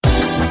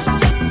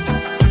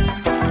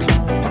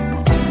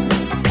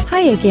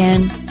Hi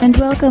again, and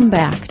welcome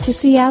back to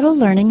Seattle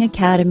Learning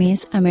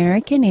Academy's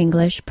American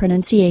English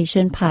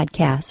Pronunciation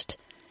Podcast.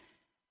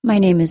 My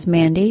name is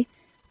Mandy,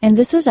 and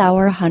this is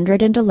our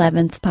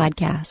 111th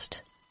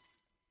podcast.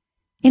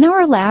 In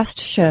our last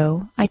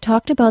show, I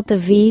talked about the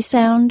V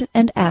sound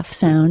and F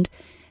sound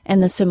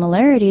and the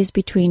similarities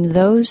between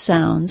those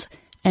sounds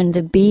and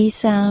the B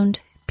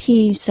sound,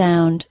 P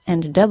sound,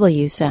 and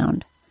W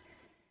sound.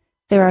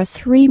 There are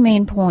three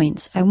main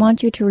points I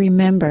want you to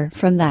remember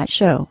from that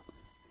show.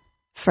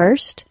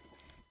 First,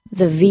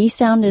 the V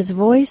sound is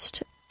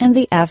voiced and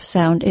the F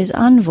sound is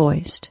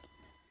unvoiced.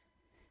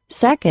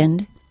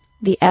 Second,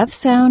 the F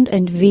sound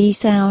and V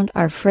sound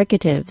are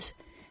fricatives,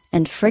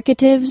 and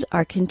fricatives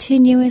are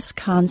continuous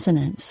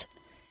consonants.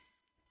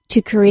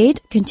 To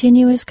create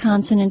continuous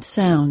consonant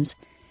sounds,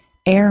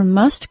 air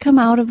must come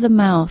out of the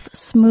mouth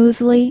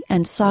smoothly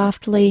and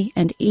softly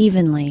and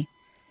evenly.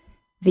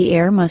 The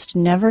air must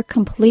never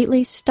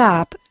completely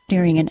stop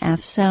during an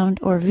F sound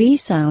or V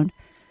sound,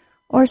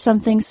 or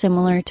something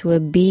similar to a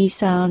B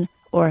sound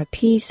or a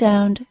P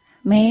sound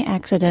may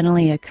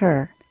accidentally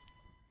occur.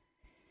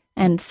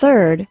 And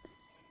third,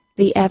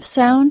 the F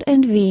sound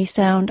and V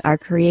sound are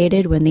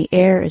created when the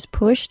air is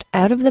pushed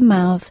out of the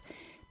mouth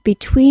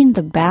between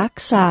the back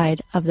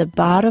side of the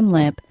bottom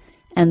lip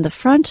and the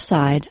front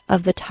side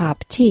of the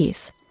top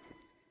teeth.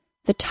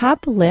 The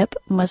top lip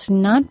must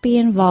not be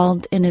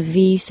involved in a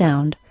V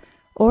sound,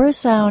 or a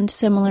sound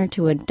similar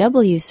to a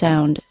W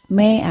sound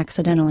may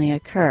accidentally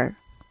occur.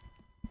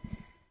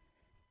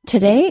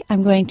 Today,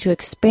 I'm going to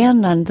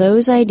expand on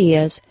those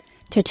ideas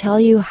to tell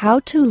you how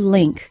to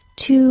link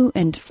to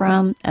and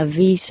from a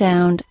V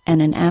sound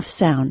and an F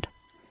sound.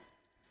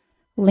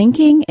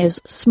 Linking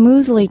is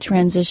smoothly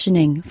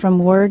transitioning from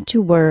word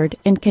to word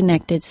in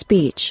connected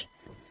speech.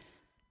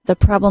 The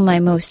problem I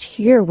most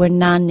hear when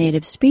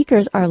non-native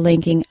speakers are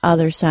linking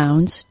other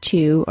sounds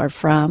to or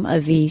from a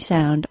V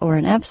sound or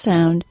an F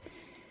sound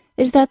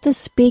is that the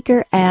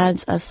speaker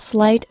adds a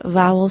slight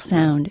vowel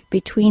sound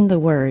between the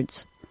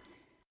words.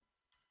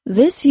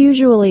 This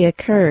usually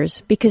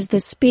occurs because the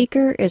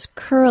speaker is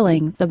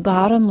curling the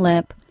bottom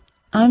lip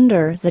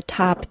under the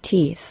top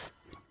teeth.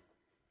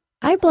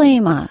 I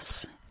blame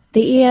us,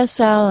 the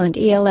ESL and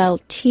ELL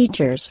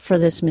teachers, for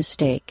this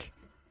mistake.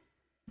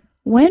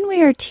 When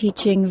we are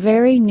teaching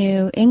very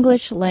new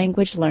English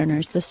language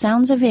learners the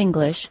sounds of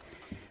English,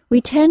 we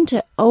tend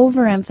to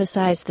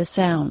overemphasize the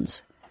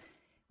sounds.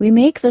 We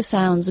make the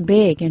sounds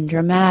big and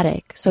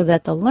dramatic so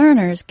that the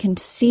learners can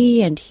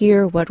see and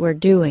hear what we're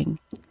doing.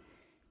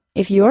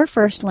 If your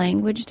first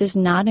language does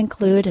not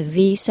include a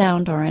V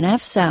sound or an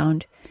F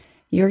sound,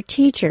 your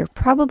teacher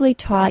probably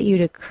taught you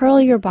to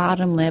curl your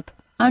bottom lip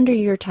under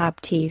your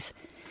top teeth,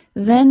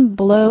 then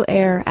blow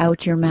air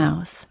out your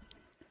mouth.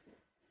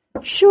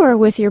 Sure,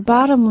 with your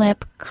bottom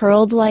lip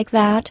curled like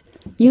that,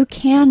 you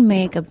can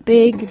make a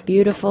big,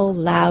 beautiful,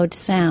 loud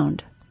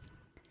sound.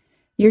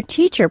 Your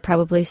teacher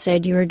probably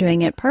said you were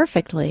doing it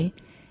perfectly,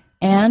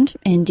 and,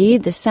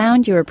 indeed, the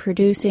sound you were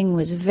producing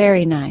was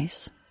very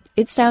nice.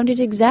 It sounded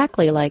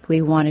exactly like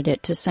we wanted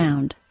it to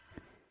sound.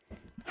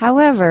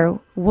 However,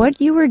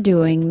 what you were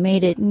doing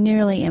made it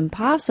nearly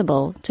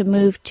impossible to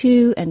move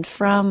to and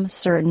from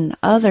certain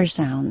other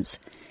sounds,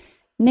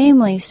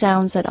 namely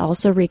sounds that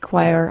also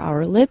require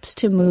our lips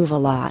to move a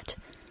lot: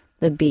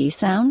 the B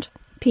sound,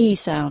 P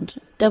sound,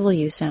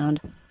 W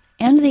sound,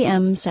 and the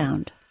M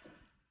sound.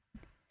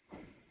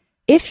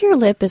 If your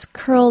lip is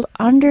curled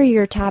under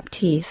your top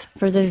teeth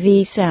for the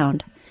V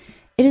sound,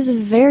 it is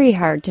very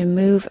hard to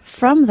move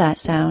from that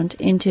sound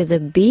into the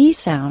B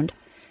sound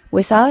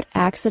without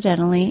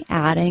accidentally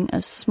adding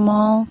a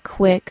small,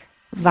 quick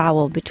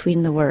vowel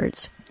between the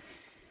words.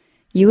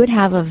 You would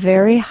have a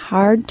very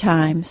hard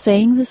time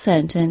saying the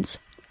sentence,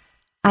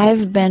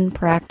 "I've been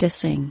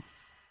practicing."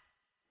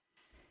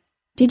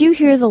 Did you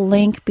hear the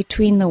link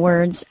between the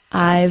words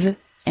I've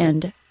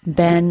and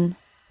been?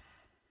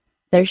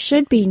 There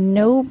should be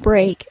no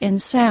break in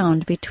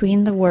sound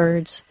between the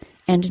words,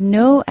 and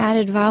no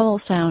added vowel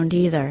sound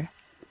either.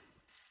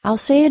 I'll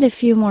say it a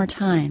few more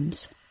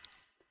times.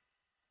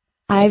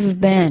 I've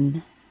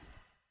been.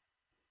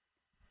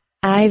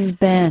 I've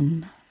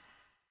been.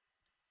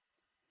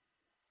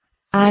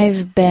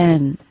 I've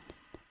been.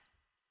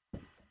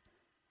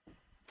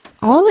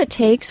 All it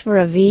takes for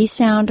a V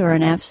sound or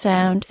an F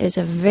sound is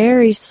a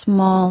very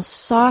small,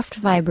 soft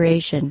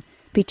vibration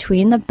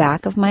between the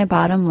back of my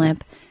bottom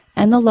lip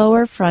and the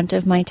lower front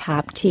of my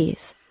top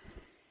teeth.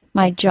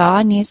 My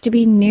jaw needs to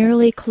be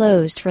nearly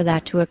closed for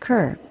that to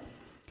occur.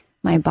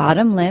 My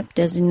bottom lip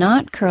does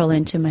not curl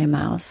into my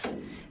mouth.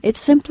 It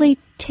simply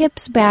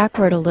tips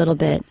backward a little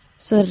bit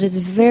so that it is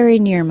very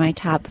near my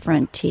top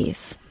front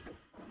teeth.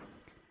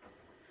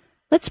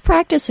 Let's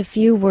practice a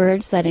few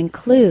words that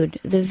include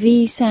the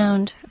V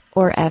sound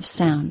or F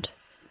sound.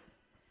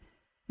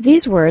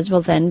 These words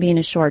will then be in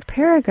a short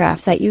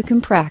paragraph that you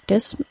can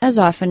practice as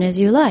often as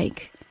you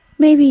like.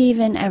 Maybe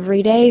even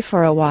every day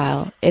for a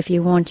while if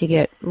you want to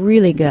get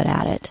really good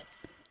at it.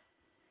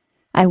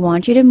 I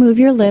want you to move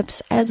your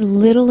lips as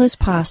little as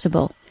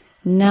possible,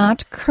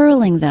 not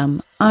curling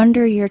them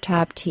under your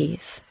top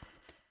teeth.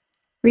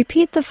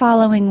 Repeat the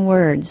following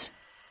words: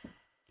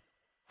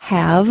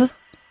 have,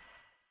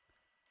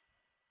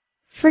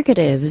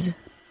 fricatives,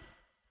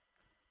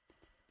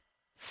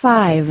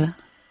 5,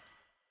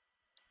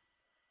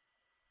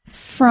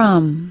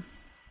 from,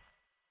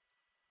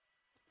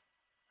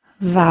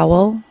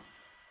 vowel,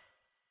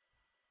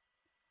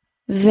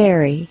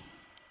 very.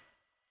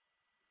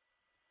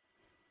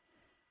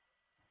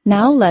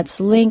 Now let's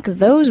link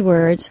those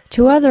words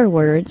to other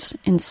words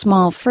in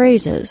small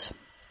phrases.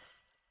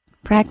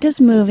 Practice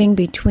moving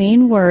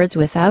between words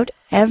without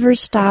ever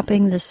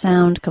stopping the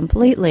sound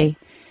completely,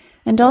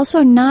 and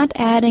also not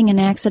adding an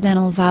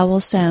accidental vowel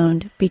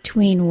sound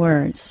between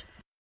words.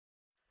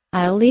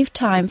 I'll leave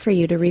time for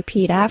you to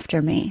repeat after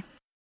me.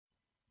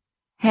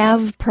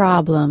 Have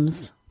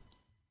problems.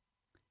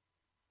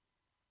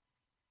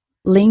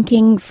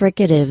 Linking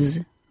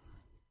fricatives.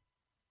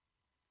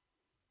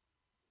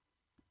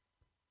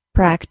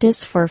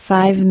 Practice for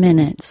 5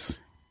 minutes.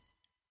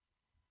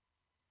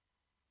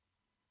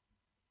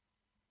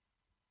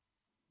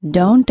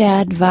 Don't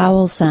add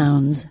vowel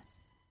sounds.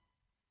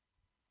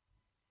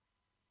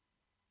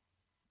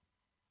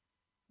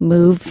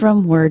 Move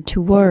from word to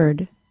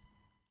word.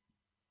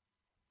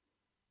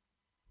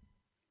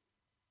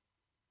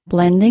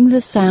 Blending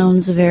the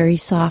sounds very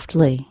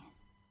softly.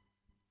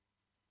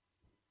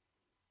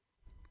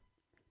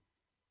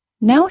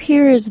 Now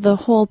here is the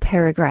whole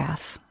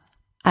paragraph.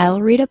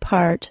 I'll read a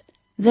part,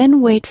 then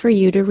wait for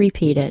you to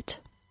repeat it.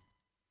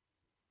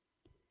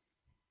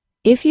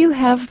 If you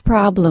have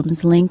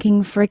problems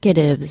linking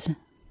fricatives,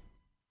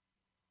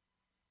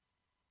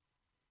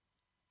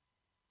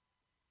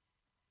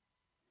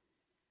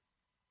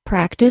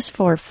 practice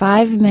for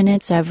 5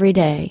 minutes every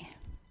day.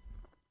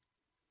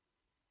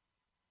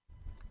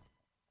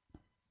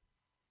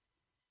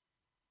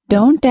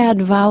 Don't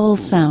add vowel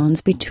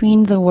sounds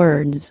between the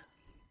words.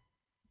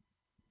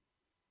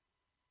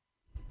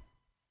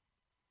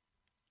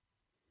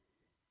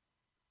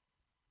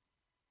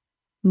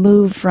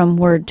 Move from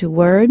word to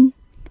word,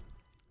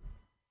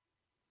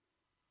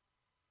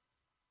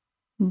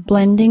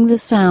 blending the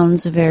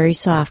sounds very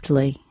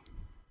softly.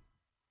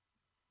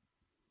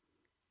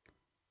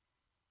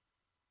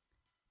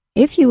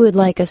 If you would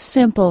like a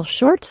simple,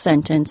 short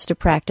sentence to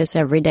practice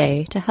every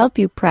day to help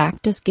you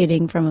practice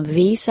getting from a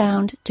V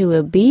sound to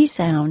a B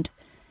sound,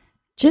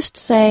 just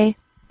say,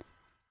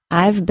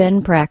 I've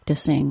been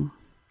practicing.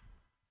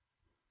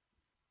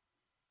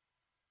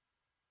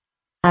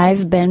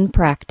 I've been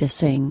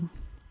practicing.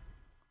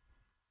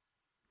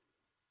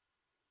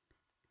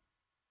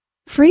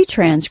 Free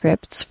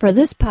transcripts for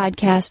this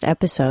podcast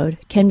episode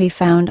can be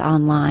found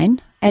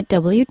online at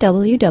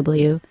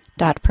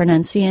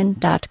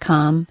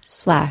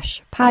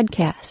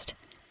www.pronuncian.com/podcast.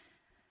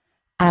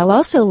 I'll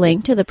also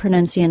link to the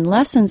Pronuncian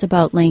lessons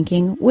about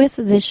linking with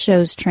this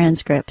show's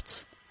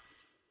transcripts.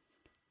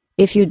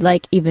 If you'd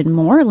like even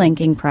more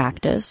linking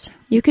practice,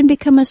 you can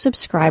become a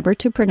subscriber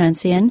to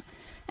Pronuncian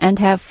and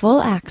have full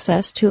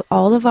access to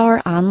all of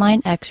our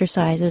online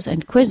exercises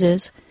and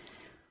quizzes,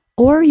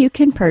 or you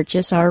can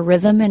purchase our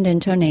Rhythm and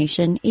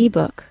Intonation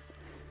ebook.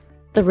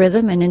 The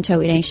Rhythm and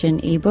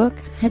Intonation ebook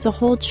has a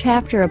whole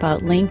chapter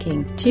about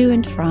linking to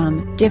and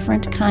from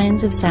different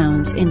kinds of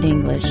sounds in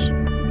English.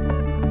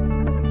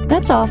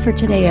 That's all for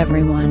today,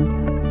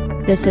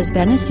 everyone. This has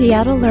been a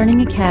Seattle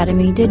Learning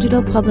Academy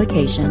digital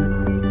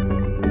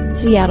publication.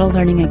 Seattle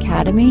Learning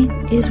Academy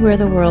is where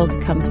the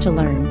world comes to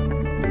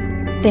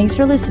learn. Thanks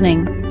for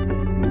listening.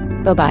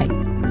 Bye-bye.